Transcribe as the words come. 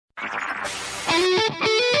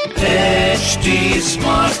HD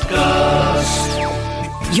Smartcast.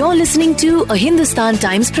 You're listening to a Hindustan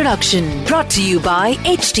Times production brought to you by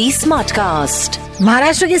HD Smartcast.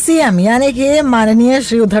 Maharashtra के CM यानी कि माननीय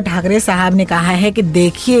श्री उद्धव ठाकरे साहब ने कहा है कि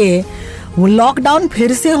देखिए वो लॉकडाउन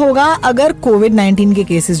फिर से होगा अगर कोविड-19 के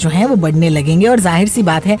केसेस जो हैं वो बढ़ने लगेंगे और जाहिर सी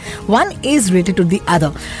बात है one is related to the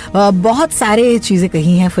other. बहुत सारे चीजें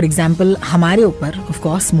कही हैं। फॉर एग्जांपल हमारे ऊपर ऑफ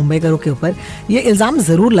कोर्स मुंबईकरों के ऊपर ये इल्जाम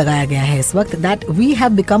जरूर लगाया गया है इस वक्त that we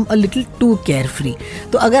have become a little to care free.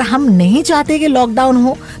 तो अगर हम नहीं चाहते कि लॉकडाउन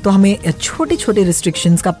हो तो हमें छोटे छोटे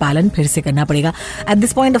रिस्ट्रिक्शंस का पालन फिर से करना पड़ेगा। At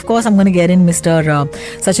this point of course I am going to get in mister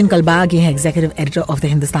Sachin Kalbag, ये है executive editor of the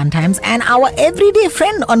Hindustan times and our everyday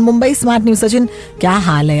friend on Mumbai smart news. Sachin, क्या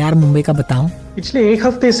हाल है यार मुंबई का, बताओ। पिछले एक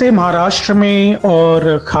हफ्ते से महाराष्ट्र में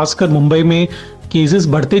और खासकर मुंबई में केसेस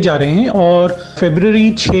बढ़ते जा रहे हैं और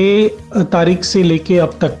फरवरी 6 तारीख से लेके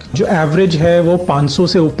अब तक जो एवरेज है वो 500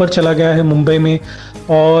 से ऊपर चला गया है मुंबई में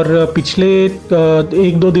और पिछले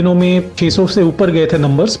 1-2 दिनों में 600 से ऊपर गए थे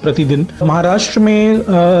नंबर्स प्रतिदिन। महाराष्ट्र में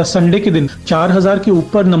संडे के दिन 4000 के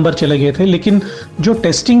ऊपर नंबर चले गए थे, लेकिन जो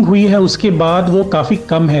टेस्टिंग हुई है उसके बाद वो काफ़ी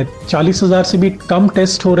कम है। 40,000 से भी कम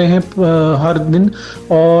टेस्ट हो रहे हैं हर दिन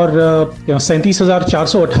और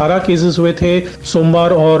 37,418 केसेस हुए थे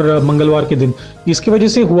सोमवार और मंगलवार के दिन। इसकी वजह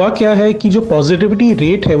से हुआ क्या है कि जो पॉजिटिविटी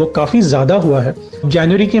रेट है वो काफ़ी ज़्यादा हुआ है।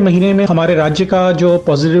 जनवरी के महीने में हमारे राज्य का जो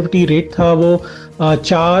पॉजिटिविटी रेट था वो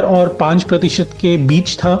 4 और 5% के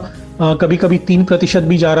बीच था, कभी कभी 3%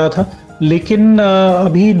 भी जा रहा था, लेकिन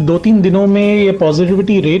अभी 2-3 दिनों में ये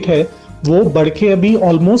पॉजिटिविटी रेट है वो बढ़ के अभी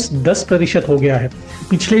ऑलमोस्ट 10% हो गया है।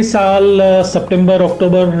 पिछले साल सितंबर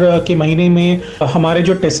अक्टूबर के महीने में हमारे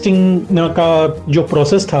जो टेस्टिंग का जो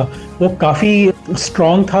प्रोसेस था वो काफ़ी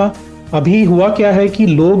स्ट्रॉन्ग था। अभी हुआ क्या है कि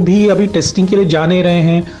लोग भी अभी टेस्टिंग के लिए जा नहीं रहे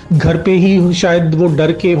हैं, घर पे ही शायद वो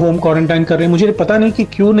डर के होम क्वारंटाइन कर रहे हैं। मुझे पता नहीं कि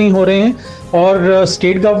क्यों नहीं हो रहे हैं और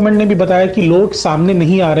स्टेट गवर्नमेंट ने भी बताया कि लोग सामने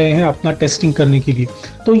नहीं आ रहे हैं अपना टेस्टिंग करने के लिए।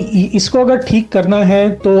 तो इसको अगर ठीक करना है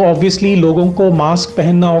तो ऑब्वियसली लोगों को मास्क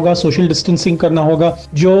पहनना होगा, सोशल डिस्टेंसिंग करना होगा।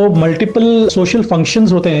 जो मल्टीपल सोशल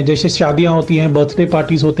फंक्शंस होते हैं जैसे शादियां होती हैं, बर्थडे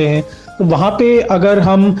पार्टीज होते हैं, तो वहां पे अगर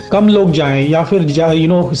हम कम लोग जाएं या फिर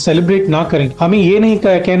सेलिब्रेट ना करें। हमें ये नहीं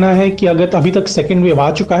कहना है कि अगर अभी तक सेकेंड वेव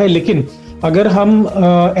आ चुका है, लेकिन अगर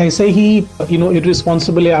हम ऐसे ही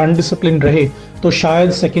इररिस्पॉन्सिबल या अनडिसिप्लिन रहे तो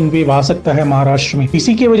शायद सेकेंड वेव आ सकता है महाराष्ट्र में।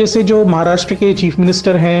 इसी की वजह से जो महाराष्ट्र के चीफ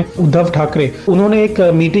मिनिस्टर हैं उद्धव ठाकरे, उन्होंने एक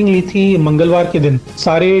मीटिंग ली थी मंगलवार के दिन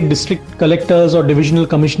सारे डिस्ट्रिक्ट कलेक्टर्स और डिविजनल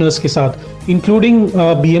कमिश्नर्स के साथ, इंक्लूडिंग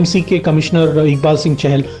बीएमसी के कमिश्नर इकबाल सिंह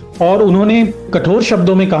चहल, और उन्होंने कठोर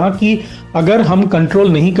शब्दों में कहा कि अगर हम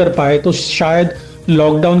कंट्रोल नहीं कर पाए तो शायद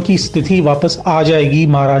लॉकडाउन की स्थिति वापस आ जाएगी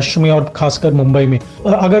महाराष्ट्र में और खासकर मुंबई में।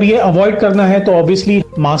 अगर ये अवॉइड करना है तो ऑब्वियसली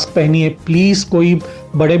मास्क पहनिए, प्लीज कोई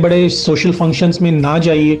बड़े बड़े सोशल फंक्शंस में ना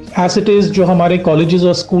जाइए। एज इट इज जो हमारे कॉलेजेस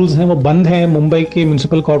और स्कूल्स हैं वो बंद हैं मुंबई के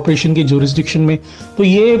म्युनिसिपल कॉर्पोरेशन के जुरिस्डिक्शन में। तो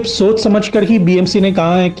ये सोच समझ कर ही बीएमसी ने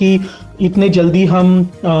कहा है कि इतने जल्दी हम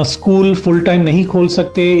स्कूल फुल टाइम नहीं खोल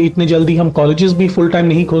सकते, इतने जल्दी हम कॉलेजेस भी फुल टाइम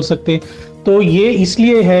नहीं खोल सकते। तो ये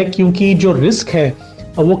इसलिए है क्योंकि जो रिस्क है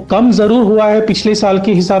वो कम जरूर हुआ है पिछले साल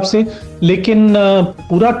के हिसाब से, लेकिन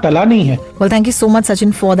पूरा टला नहीं है। Well, thank you so much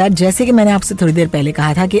Sachin for that. जैसे कि मैंने आपसे थोड़ी देर पहले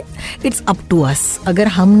कहा था कि इट्स अप टू अस। अगर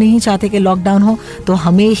हम नहीं चाहते कि लॉकडाउन हो तो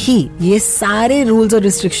हमें ही ये सारे रूल्स और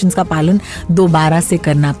रिस्ट्रिक्शंस का पालन दोबारा से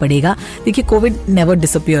करना पड़ेगा। देखिए, कोविड नेवर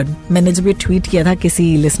डिसअपियर्ड। मैंने जब ये ट्वीट किया था,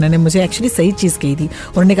 किसी लिसनर ने मुझे एक्चुअली सही चीज कही थी।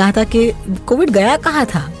 उन्होंने कहा था कि कोविड गया कहाँ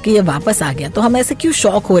था कि ये वापस आ गया, तो हम ऐसे क्यों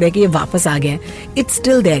शॉक हो रहे हैं कि ये वापस आ गया है। It's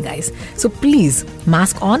still there guys. So please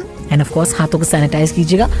mask on and of course हाथों को सैनिटाइज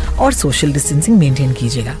कीजिएगा और सोशल डिस्टेंसिंग मेंटेन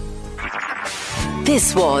कीजिएगा। This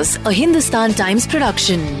was a Hindustan Times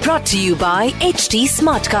production brought to you by HD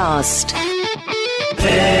Smartcast.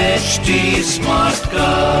 HD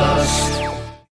Smartcast.